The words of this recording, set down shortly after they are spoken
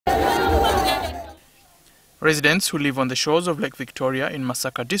Residents who live on the shores of Lake Victoria in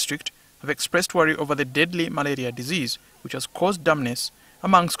Masaka district have expressed worry over the deadly malaria disease, which has caused dumbness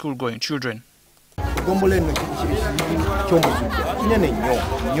among school-going children.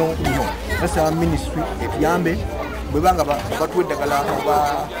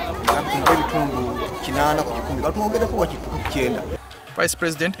 Vice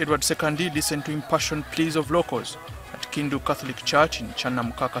President Edward Sekandi listened to impassioned pleas of locals at Kindu Catholic Church in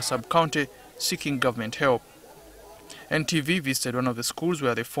Chanamukaka sub-county seeking government help. NTV visited one of the schools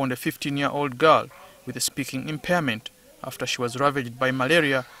where they found a 15-year-old girl with a speaking impairment after she was ravaged by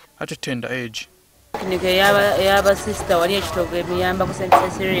malaria at a tender age.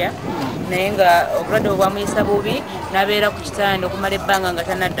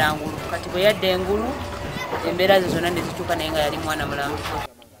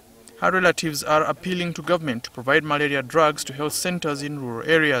 Her relatives are appealing to government to provide malaria drugs to health centers in rural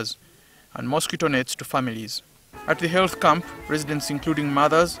areas and mosquito nets to families. At the health camp, residents including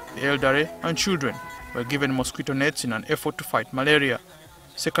mothers, the elderly and children were given mosquito nets in an effort to fight malaria.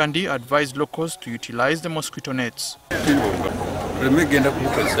 Sekandi advised locals to utilize the mosquito nets.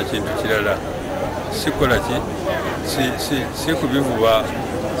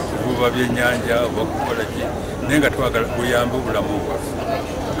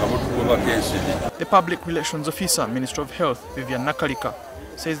 The Public Relations Officer, Minister of Health, Vivian Nakalika,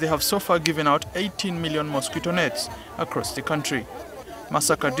 says they have so far given out 18 million mosquito nets across the country.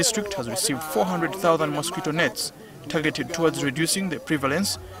 Masaka district has received 400,000 mosquito nets targeted towards reducing the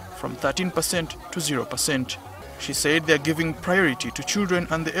prevalence from 13% to 0%. She said they are giving priority to children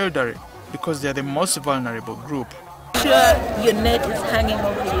and the elderly because they are the most vulnerable group. Sure, your net is hanging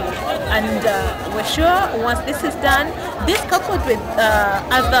over you, and we're sure once this is done, this coupled with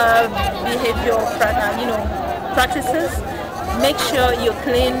other behavioral practices, make sure you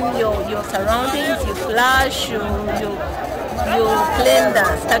clean your surroundings, you flush, you clean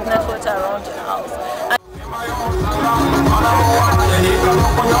the stagnant water around your house.